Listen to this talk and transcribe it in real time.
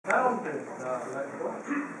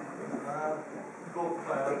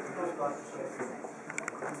like to say a few.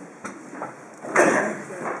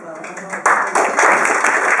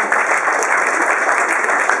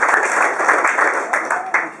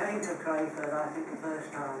 I came to Crayford, I think, the first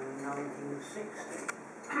time in 1960,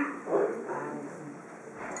 and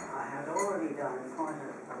I had already done quite an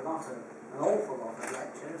awful lot of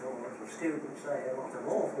lectures, or as the students say, a lot of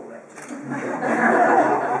awful lectures.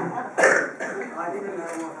 I didn't know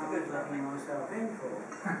what I was letting myself in for.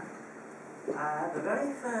 The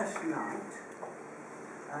very first night,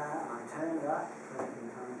 I turned up in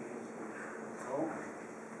time to give the talk,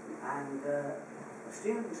 and the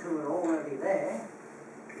students who were already there,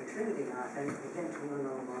 including, I think, the gentleman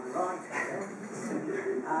on my right here,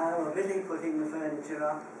 were busy putting the furniture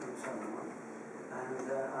up and so on.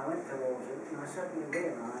 And I went towards it, and I suddenly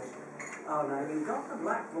realised, oh no, you've got the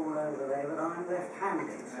blackboard over there, but I'm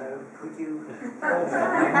left-handed, so could you...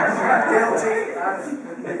 Guilty as...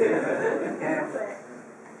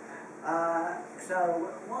 So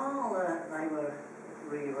while they were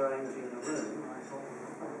rearranging the room, I thought,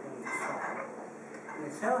 well, I'm going to stop. And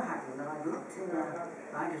it so happened that I looked in a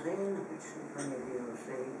magazine, which many of you will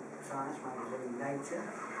see, science magazine, Nature,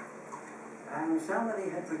 and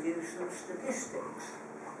somebody had produced some statistics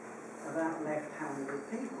about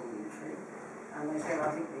left-handed people, you see. And they said,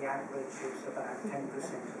 I think the average is about 10% of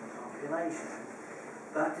the population.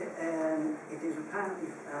 But it is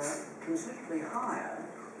apparently considerably higher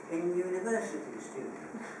in university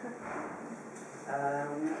students.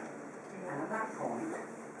 And at that point,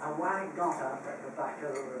 a wag got up at the back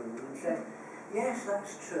of the room and said, yes,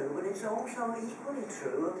 that's true, but it's also equally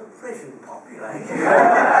true of the prison population.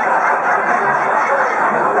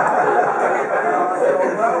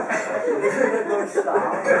 Well, this is a good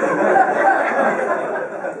start.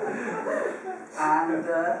 And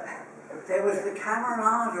there was the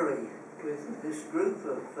camaraderie with this group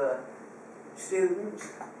of students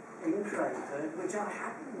in Crayford, which I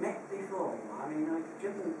hadn't met before. I mean, I'd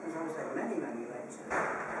given, as I say, many lectures,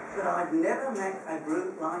 but I'd never met a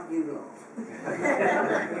group like you lot.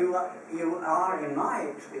 You are, in my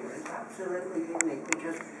experience, absolutely unique,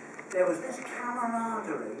 because there was this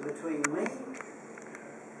camaraderie between me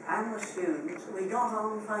and the students. We got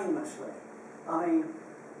on famously. I mean,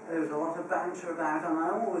 there was a lot of banter about, and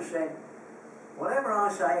I always said, whatever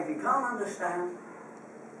I say, if you can't understand,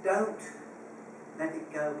 don't let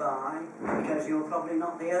it go by, because you're probably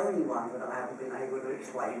not the only one that I haven't been able to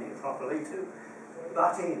explain it properly to.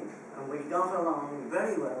 Butt in, and we got along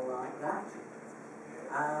very well like that.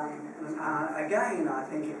 Again, I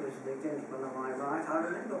think it was the gentleman on my right, I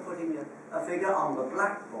remember putting a figure on the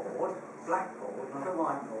blackboard, not a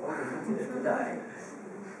whiteboard as it is today,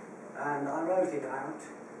 and I wrote it out,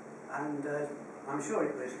 and I'm sure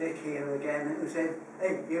it was Dick here again who said,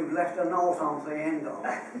 hey, you've left a note on the end of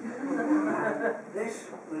it. This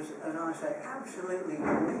was, as I say, absolutely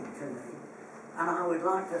unique to me. And I would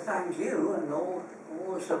like to thank you and all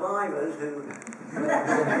the survivors who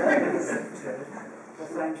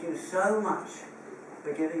thank you so much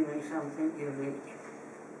for giving me something unique.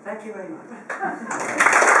 Thank you very much.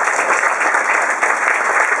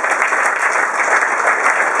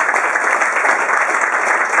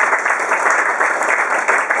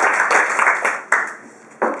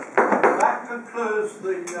 That concludes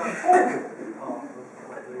the talking part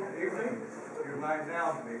of the evening. You may now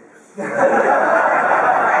mix.